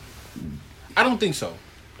don't think so.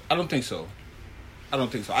 I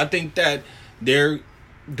think that they're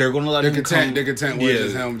gonna let him come. They're content with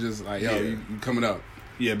just him, just like, yo, Yeah. you coming up.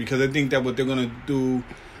 Yeah, because I think that what they're gonna do.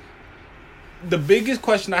 The biggest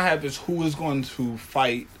question I have is who is going to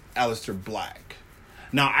fight Aleister Black.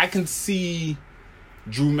 Now I can see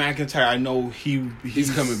Drew McIntyre. I know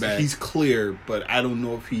he's coming back. He's clear, but I don't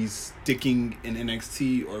know if he's sticking in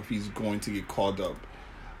NXT or if he's going to get called up.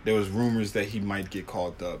 There was rumors that he might get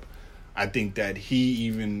called up. I think that he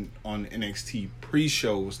even on NXT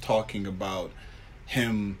pre-show was talking about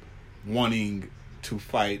him wanting to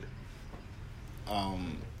fight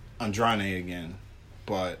Andrade again,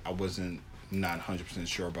 but I wasn't not 100%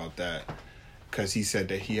 sure about that because he said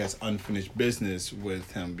that he has unfinished business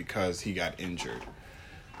with him because he got injured.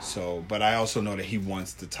 So, but I also know that he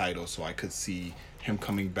wants the title, so I could see him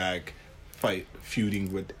coming back,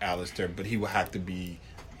 feuding with Aleister, but he will have to be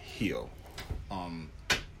heel.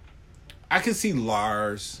 I could see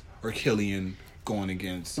Lars or Killian going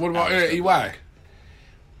against. What about Aleister EY? Black.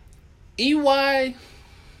 EY,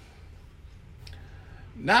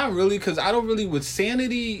 not really, because I don't really with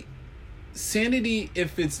Sanity.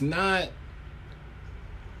 If it's not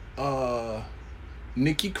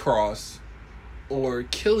Nikki Cross or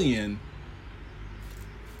Killian,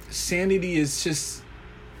 Sanity is just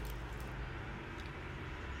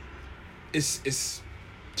it's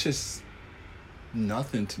just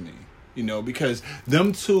nothing to me, you know, because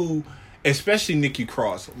them two, especially Nikki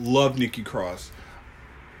Cross, love Nikki Cross.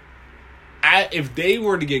 If they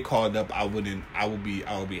were to get called up, I would be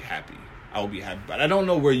happy. I will be happy. But I don't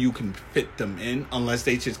know where you can fit them in unless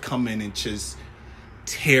they just come in and just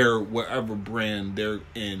tear whatever brand they're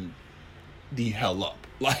in the hell up.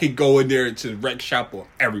 Like go in there to wreck shop on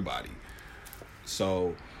everybody.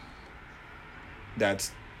 So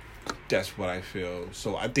that's what I feel.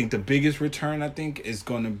 So I think the biggest return is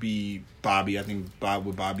going to be Bobby. I think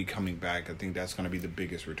with Bobby coming back, I think that's going to be the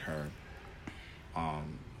biggest return.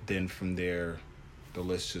 Then from there, the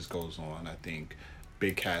list just goes on. I think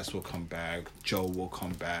Big Cass will come back. Joe will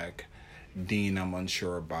come back. Dean, I'm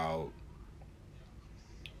unsure about.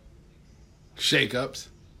 Shakeups.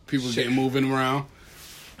 People getting moving around.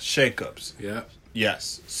 Shakeups. Yeah.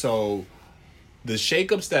 Yes. So the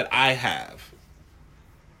shakeups that I have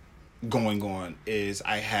going on is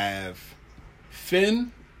I have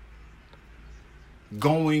Finn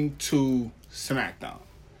going to SmackDown.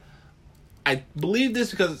 I believe this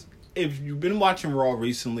because if you've been watching Raw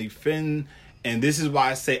recently, Finn, and this is why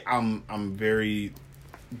I say I'm a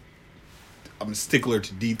stickler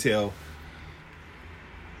to detail.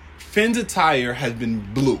 Finn's attire has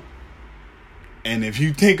been blue. And if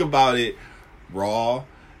you think about it, Raw,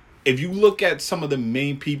 if you look at some of the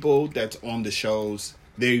main people that's on the shows,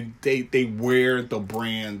 they wear the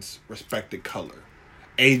brand's respected color.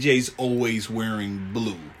 AJ's always wearing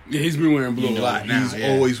blue. Yeah, he's been wearing blue a lot now. He's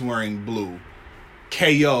always wearing blue.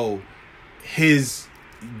 KO, his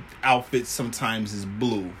outfit sometimes is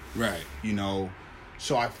blue. Right. You know,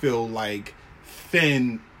 so I feel like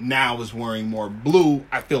Finn now is wearing more blue.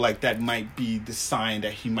 I feel like that might be the sign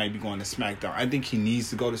that he might be going to SmackDown. I think he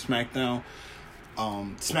needs to go to SmackDown.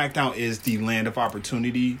 SmackDown is the land of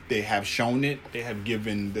opportunity. They have shown it. They have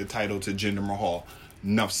given the title to Jinder Mahal.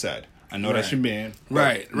 Enough said. I know that's your man.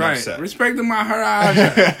 Right. Said. Respect the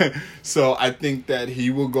Maharaja. So I think that he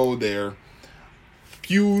will go there.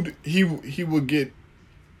 Feud. He will get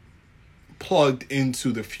plugged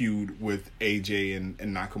into the feud with AJ and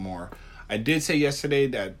Nakamura. I did say yesterday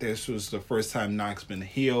that this was the first time Knox been a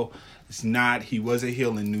heel. It's not. He was a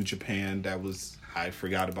heel in New Japan. I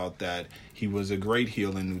forgot about that. He was a great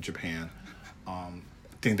heel in New Japan. I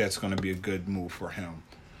think that's going to be a good move for him.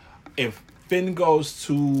 If Finn goes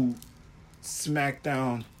to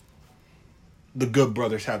SmackDown, the Good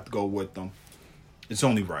Brothers have to go with them. It's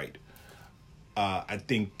only right. I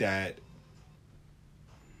think that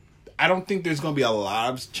I don't think there's going to be a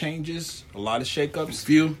lot of changes, a lot of shakeups.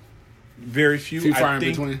 Few. Very few. Few far in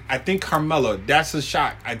between. I think Carmella, that's a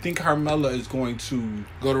shock. I think Carmella is going to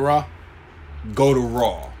Go to Raw. go to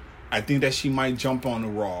Raw. I think that she might jump on the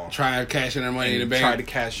Raw. Try to cash in her money in the bank. Try to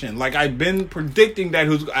cash in. Like, I've been predicting that.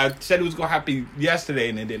 I said it was going to happen yesterday,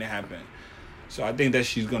 and it didn't happen. So I think that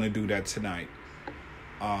she's going to do that tonight.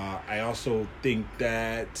 I also think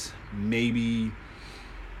that maybe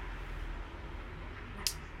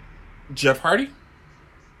Jeff Hardy?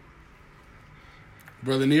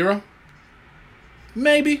 Brother Nero?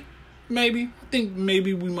 Maybe. I think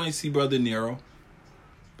maybe we might see Brother Nero.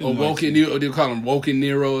 Or Woken Nero? Or do you call him Woken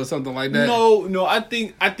Nero or something like that? No. I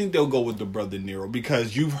think they'll go with the Brother Nero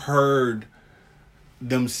because you've heard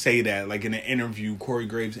them say that. Like in an interview, Corey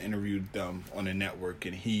Graves interviewed them on the network,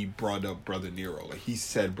 and he brought up Brother Nero. Like he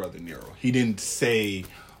said Brother Nero. He didn't say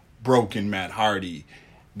Broken Matt Hardy,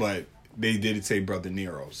 but they did say Brother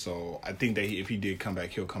Nero. So I think that if he did come back,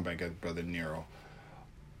 he'll come back as Brother Nero.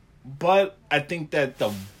 But I think that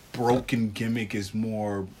the broken gimmick is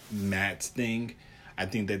more Matt's thing. I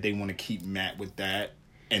think that they want to keep Matt with that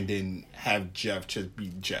and then have Jeff just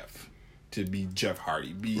be Jeff. To be Jeff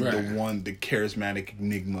Hardy. Be the one, the charismatic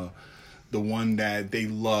enigma. The one that they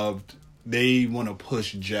loved. They want to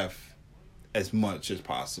push Jeff as much as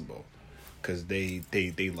possible. Because they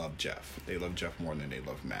love Jeff. They love Jeff more than they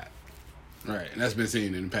love Matt. Right. And that's been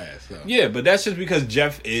seen in the past. So. Yeah, but that's just because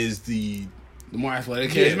Jeff is the more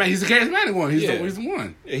athletic, charismatic. He's the charismatic one. He's the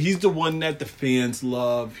one. He's the one that the fans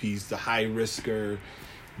love. He's the high risker.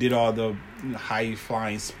 Did all the high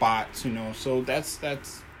flying spots, So that's a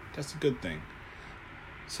good thing.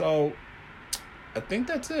 So I think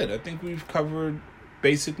that's it. I think we've covered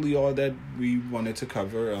basically all that we wanted to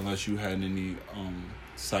cover, unless you had any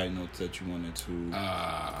side notes that you wanted to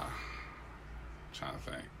trying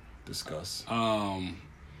to think. Discuss.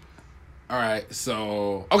 All right,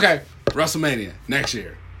 so okay, WrestleMania next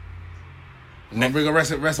year. I'm gonna bring up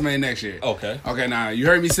WrestleMania next year. Okay. Now you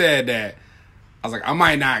heard me say that. I was like, I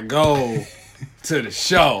might not go to the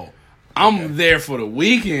show. I'm there for the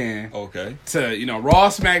weekend. Okay. To Raw,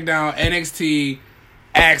 SmackDown, NXT,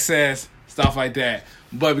 Access, stuff like that.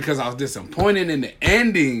 But because I was disappointed in the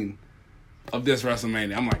ending of this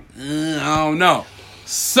WrestleMania, I'm like, I don't know.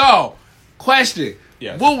 So, question: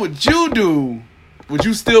 What would you do? Would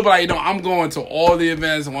you still be like, I'm going to all the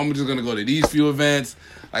events, and I'm just going to go to these few events?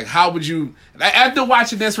 Like, how would you, after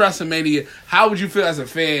watching this WrestleMania, how would you feel as a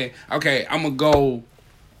fan? Okay, I'm going to go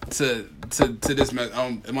to this,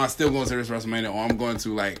 am I still going to this WrestleMania, or I'm going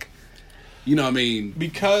to, like, you know what I mean?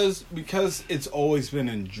 Because it's always been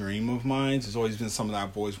a dream of mine. It's always been something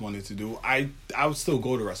I've always wanted to do. I would still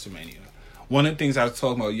go to WrestleMania. One of the things I was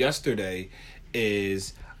talking about yesterday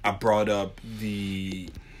is I brought up the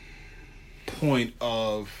point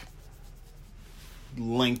of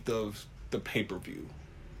length of the pay-per-view.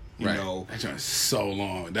 You know, that's so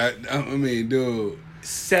long. That dude,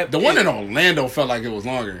 the one in Orlando felt like it was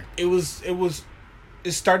longer.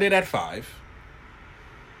 It started at 5.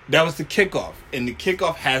 That was the kickoff, and the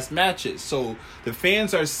kickoff has matches. So the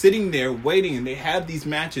fans are sitting there waiting, and they have these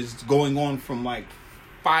matches going on from like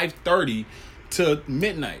 5:30 to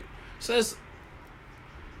midnight. So that's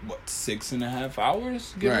 6.5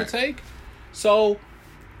 hours, give or take. So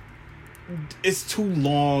it's too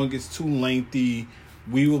long. It's too lengthy.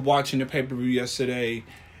 We were watching the pay-per-view yesterday.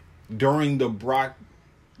 During the Brock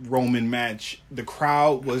Roman match, the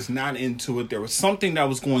crowd was not into it. There was something that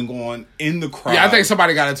was going on in the crowd. Yeah, I think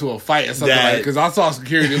somebody got into a fight or something like that, because I saw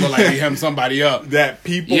security look like they hemmed somebody up. That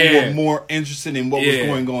people were more interested in what was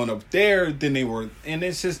going on up there than they were. And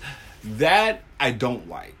it's just that I don't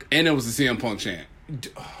like. And it was a CM Punk chant.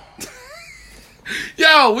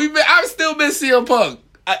 Yo, I've still been CM Punk.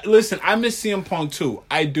 Listen, I miss CM Punk too.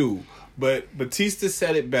 I do. But Batista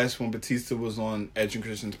said it best when Batista was on Edge and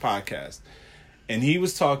Christian's podcast. And he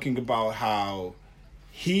was talking about how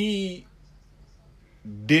he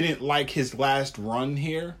didn't like his last run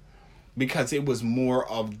here because it was more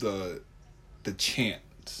of the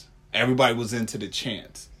chants. Everybody was into the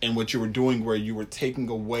chants. And what you were doing where you were taking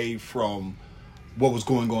away from what was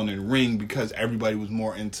going on in the ring because everybody was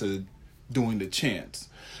more into doing the chants.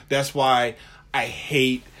 That's why I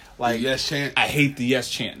hate the yes chant. I hate the yes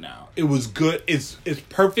chant now. It was good. It's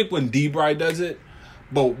perfect when D-Bry does it,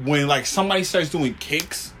 but when like somebody starts doing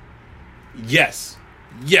kicks, yes,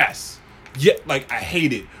 yeah, like I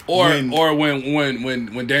hate it. Or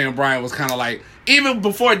when Daniel Bryan was kind of like, even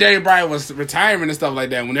before Daniel Bryan was retiring and stuff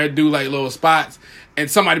like that, when they do like little spots and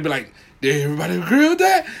somebody be like, did everybody agree with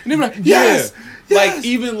that? And they be like, yes. Yeah.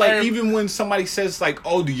 Even when somebody says like,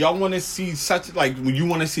 oh, do y'all want to see such, like when you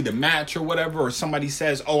want to see the match or whatever, or somebody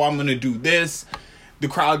says, oh, I'm gonna do this, the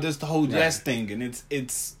crowd does the whole yes thing, and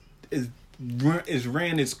it's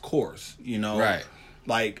ran its course, right?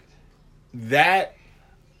 Like that.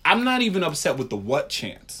 I'm not even upset with the what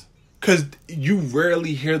chants. Because you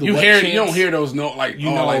rarely hear the You what hear chants. you don't hear those like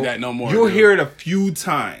like that no more. You'll dude. hear it a few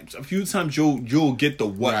times. A few times you'll get the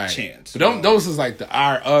what chants. But those is like the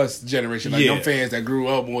us generation, like Yeah. them fans that grew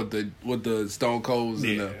up with the Stone Colds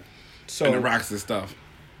and the Rocks and stuff.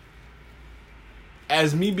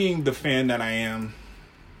 As me being the fan that I am,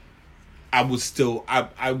 I would still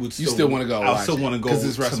want to go. I still want to go because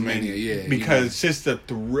it's WrestleMania, yeah. Because just the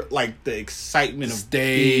excitement of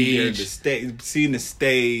being there, the stage, seeing the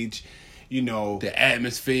stage, the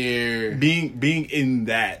atmosphere, being in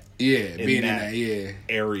that, being in that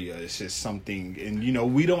area is just something.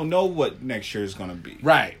 And we don't know what next year is going to be,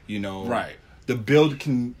 right? Right. The build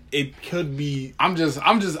could be. I'm just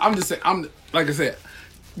saying. I'm like I said,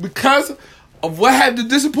 because of what had the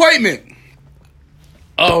disappointment.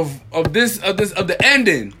 Of the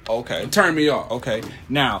ending, okay, turn me off. Okay,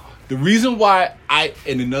 now the reason why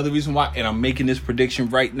another reason why, and I'm making this prediction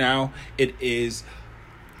right now. It is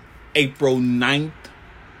April 9th.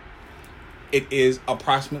 It is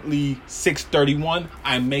approximately 6:31.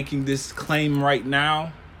 I'm making this claim right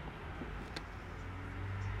now.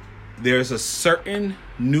 There's a certain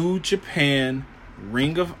New Japan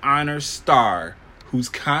Ring of Honor star whose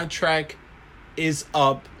contract is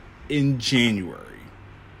up in January.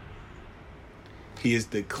 He is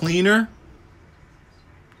the cleaner.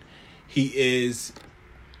 He is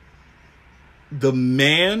the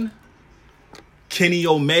man, Kenny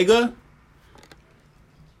Omega.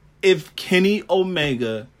 If Kenny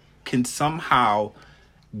Omega can somehow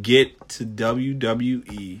get to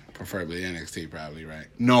WWE, preferably NXT, probably, right?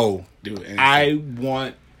 No, do it.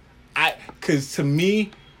 Because to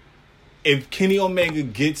me, if Kenny Omega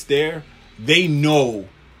gets there, they know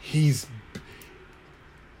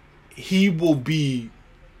he will be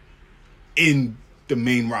in the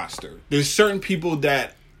main roster. There's certain people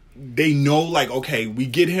that they know, like, okay, we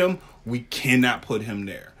get him, we cannot put him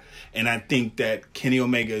there. And I think that Kenny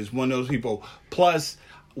Omega is one of those people. Plus,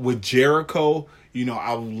 with Jericho,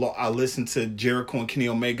 I listened to Jericho and Kenny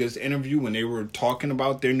Omega's interview when they were talking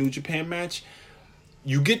about their New Japan match.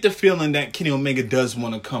 You get the feeling that Kenny Omega does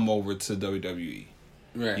want to come over to WWE.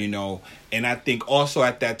 Right. And I think also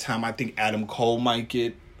at that time, I think Adam Cole might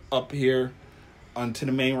get up here onto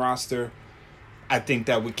the main roster. I think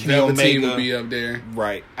that with Kenny Omega will be up there.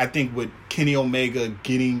 Right. I think with Kenny Omega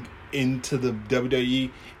getting into the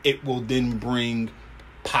WWE, it will then bring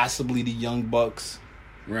possibly the Young Bucks.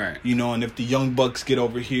 Right. And if the Young Bucks get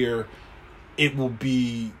over here, it will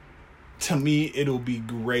be, to me, it'll be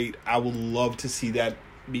great. I would love to see that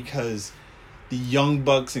because the Young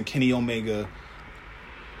Bucks and Kenny Omega,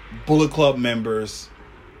 Bullet Club members,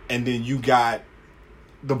 and then you got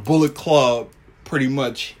the Bullet Club pretty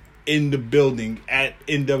much in the building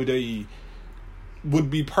in WWE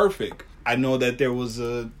would be perfect. I know that there was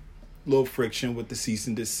a little friction with the cease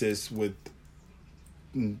and desist with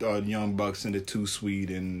Young Bucks and the Too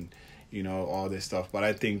Sweet and all this stuff, but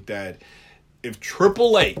I think that if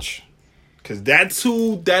Triple H, because that's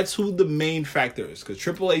who the main factor is, because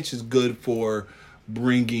Triple H is good for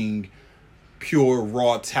bringing pure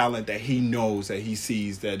raw talent that he knows, that he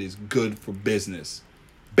sees that is good for business.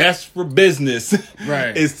 Best for business,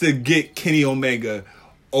 right, is to get Kenny Omega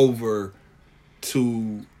over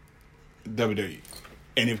to WWE.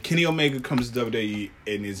 And if Kenny Omega comes to WWE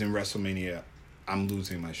and is in WrestleMania, I'm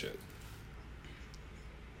losing my shit.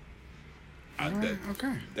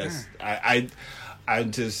 Okay. That's I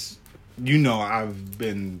just I've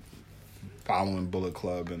been following Bullet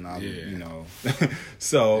Club and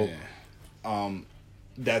so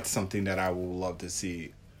that's something that I would love to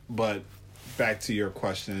see. But back to your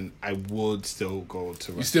question, I would still go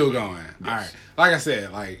to WrestleMania. You're still going. Yes. All right. Like I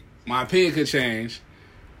said, like my opinion could change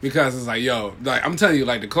because it's like, like I'm telling you,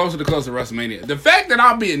 like the closer to WrestleMania, the fact that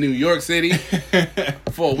I'll be in New York City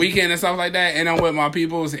for a weekend and stuff like that, and I'm with my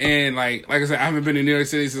peoples, and like I said, I haven't been in New York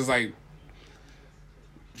City since like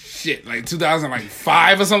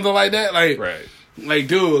 2005 or something like that. Like, right. Like,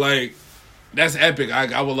 dude, like that's epic.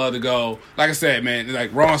 I would love to go. Like I said, man,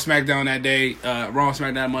 like Raw and SmackDown that day, Raw and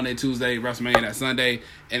SmackDown Monday, Tuesday, WrestleMania that Sunday,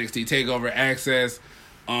 NXT TakeOver Access.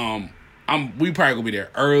 We probably gonna be there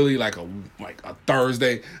early, like a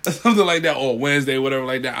Thursday or something like that, or Wednesday, whatever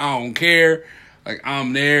like that. I don't care. Like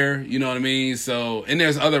I'm there, you know what I mean? So, and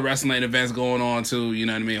there's other wrestling events going on too, you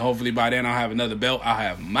know what I mean? Hopefully by then I'll have another belt. I'll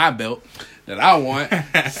have my belt that I want.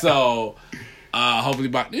 So, hopefully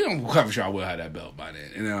I'm quite sure I will have that belt by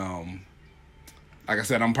then. And like I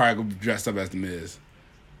said, I'm probably gonna be dressed up as The Miz.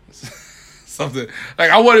 Something like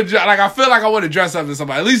I feel like I would have dressed up as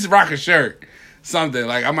somebody, at least rock a shirt. Something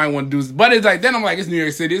like I might want to do, but it's like then I'm like, it's New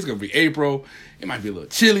York City. It's gonna be April. It might be a little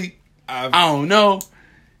chilly. I don't know.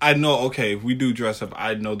 I know. Okay, if we do dress up,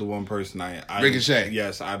 I know the one person I Ricochet.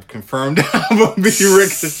 Yes, I've confirmed I'm gonna be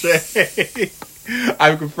Ricochet.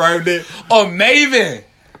 I've confirmed it. Or Maven.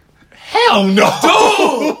 Hell no,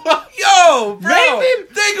 Dude! Yo, bro. Maven?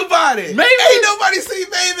 Think about it. Maven? Ain't nobody seen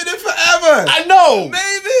Maven in forever. I know.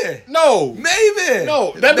 Maven. No, Maven.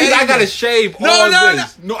 no. That means I Maven. gotta shave all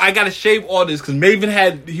this. No, I gotta shave all this because Maven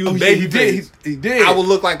had he was baby face. He did. I would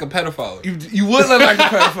look like a pedophile. You would look like a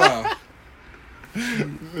pedophile.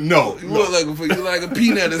 No, You look like a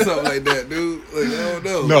peanut or something like that, dude. Like, I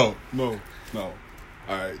don't know. no.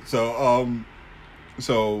 All right, so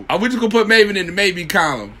We just gonna put Maven in the maybe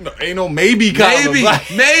column. no, ain't no maybe column. Maybe,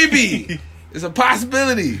 Like- maybe. It's a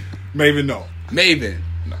possibility. Maven, no. Maven.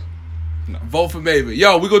 No. Vote for Maven.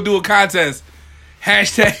 Yo, we gonna do a contest.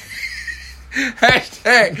 Hashtag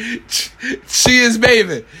she is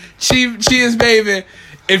Maven. She is Maven.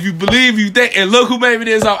 If you believe, you think, and look who Maven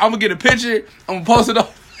is, I'm gonna get a picture. I'm gonna post it on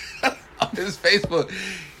his Facebook.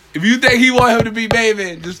 If you think he want him to be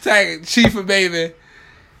Maven, just tag Chief of Maven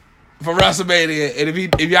for WrestleMania. And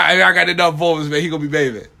if y'all got enough votes, man, he gonna be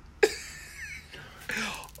Maven.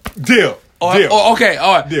 Deal. Okay,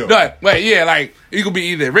 all right. Deal. No, wait, yeah, like, it could be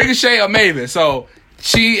either Ricochet or Maven. So,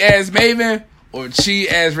 she as Maven or she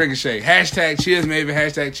as Ricochet. Hashtag she as Maven,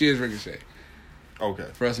 hashtag she as Ricochet. Okay.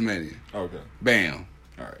 For WrestleMania. Okay. Bam.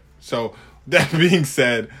 All right. So that being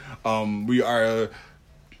said, we are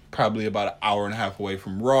probably about an hour and a half away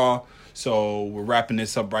from Raw. So we're wrapping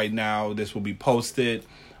this up right now. This will be posted.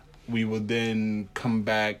 We will then come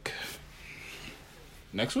back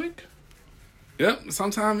next week. Yep,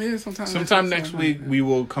 sometime Next week we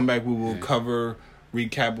will come back. We will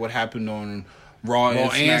recap what happened on Raw and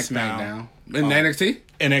SmackDown. In NXT?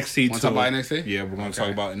 NXT. Want to talk about NXT? Yeah, we're going to talk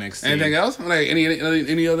about NXT. Anything else? Like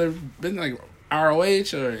any other business, like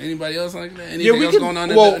ROH or anybody else like that? Anything else going on?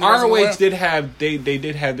 Well, in the wrestling ROH world? did have they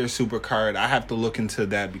did have their super card. I have to look into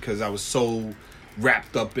that because I was so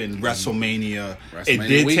wrapped up in WrestleMania. It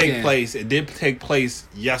did take place. It did take place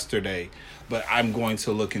yesterday, but I'm going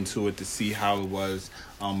to look into it to see how it was.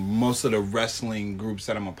 Most of the wrestling groups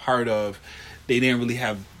that I'm a part of, they didn't really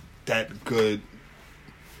have that good.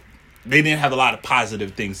 They didn't have a lot of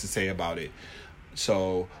positive things to say about it.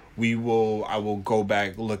 So I will go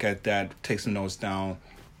back, look at that, take some notes down,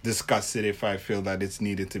 discuss it if I feel that it's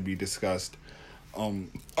needed to be discussed.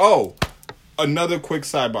 Another quick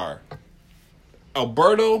sidebar.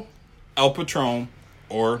 Alberto El Patron,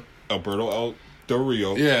 or Alberto El Del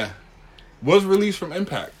Rio, was released from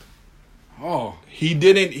Impact. Oh, He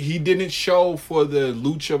didn't show for the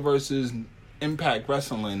Lucha versus Impact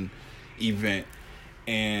Wrestling event,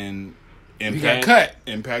 and Impact, he got cut.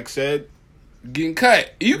 Impact said, Getting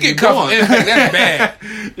cut. You get cut from Impact. That's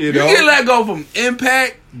bad. you You get let go from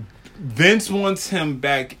Impact. Vince wants him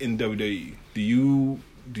back in WWE. Do you?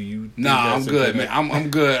 Think Nah, I'm that's a good, man. I'm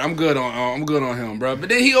good. I'm good on him, bro. But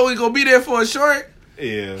then he only gonna be there for a short.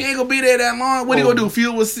 Yeah. He ain't gonna be there that long. What he gonna do?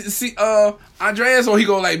 Feud with Andreas, or he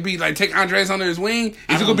gonna take Andreas under his wing?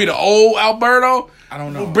 Is he gonna be the old Alberto? I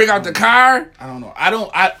don't know. Bring out the car. I don't know.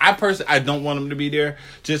 I personally, I don't want him to be there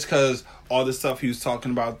just because all the stuff he was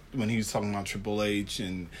talking about when he was talking about Triple H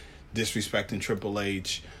and disrespecting Triple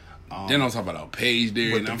H. Then I'm talking about Paige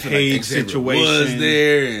there, with and the I feel Paige like Xavier situation was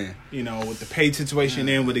there, and with the Paige situation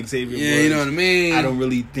and with Xavier yeah, Woods. you know what I mean. I don't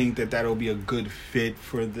really think that'll be a good fit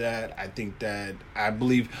for that. I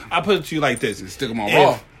put it to you like this: Stick him on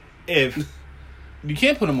Raw. If you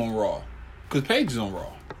can't put him on Raw, because Paige is on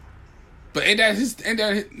Raw. But that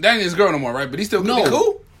ain't his girl no more, right? But he's still No.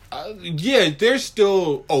 cool. Yeah, they're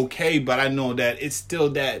still okay, but I know that it's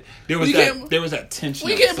still that there was that tension.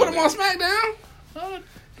 We can't put him on SmackDown.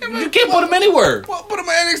 You can't put him anywhere. Well, put him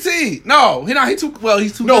on NXT. No, he's too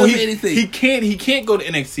good for anything. He can't go to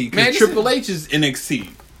NXT because Triple H is NXT.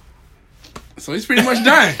 So he's pretty much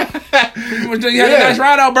done. You had a nice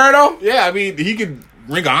ride, Alberto. Yeah, I mean he could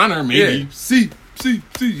Ring of Honor maybe. Yeah. See.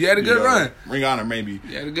 You had a good run. Ring of Honor maybe.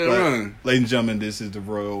 You had a good run. Ladies and gentlemen, this is the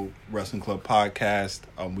Royal Wrestling Club podcast.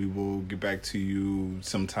 We will get back to you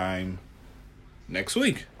sometime next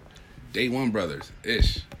week. Day One Brothers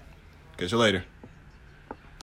ish. Catch you later.